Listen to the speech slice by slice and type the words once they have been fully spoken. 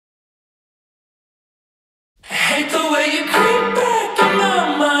way you creep back in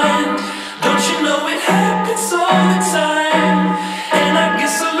my mind. Don't you know it happens all the time? And I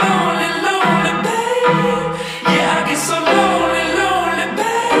get so lonely, lonely, babe. Yeah, I get so lonely, lonely,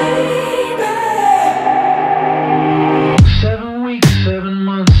 baby. 7 weeks, 7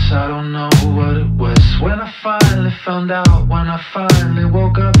 months, I don't know what it was. When I finally found out, when I finally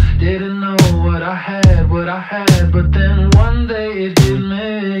woke up, didn't know what I had, but then one day it hit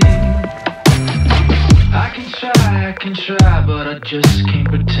me. I can try, but I just can't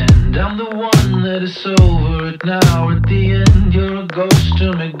pretend I'm the one that is over it now. At the end, you're a ghost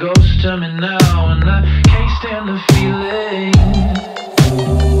to me now, and I can't stand the feeling.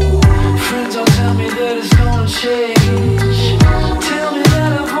 Friends all tell me that it's gonna change. Tell me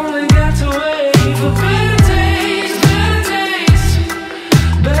that I've only got to wait for better days, better days,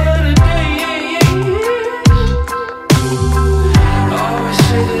 better days. Always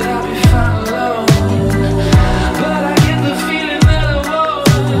say that I'll be fine alone, but I get the feeling that I won't.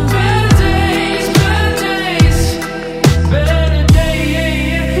 Better days, better days, better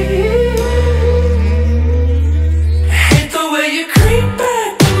days. Hate the way you creep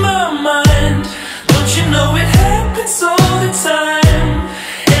back in my mind. Don't you know it happens all the time?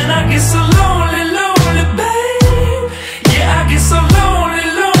 And I get so lonely, lonely, babe. Yeah, I get so lonely,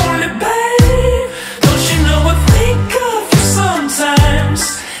 lonely, babe. Don't you know I think of you sometimes,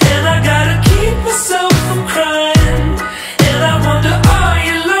 and I gotta keep myself from crying. And I wonder, are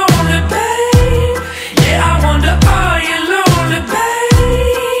you lonely, babe? Yeah, I wonder, are you lonely, baby?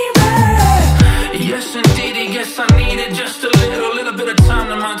 Yes, indeed, yes, I needed just a little bit of time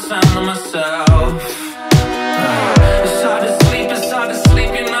to myself.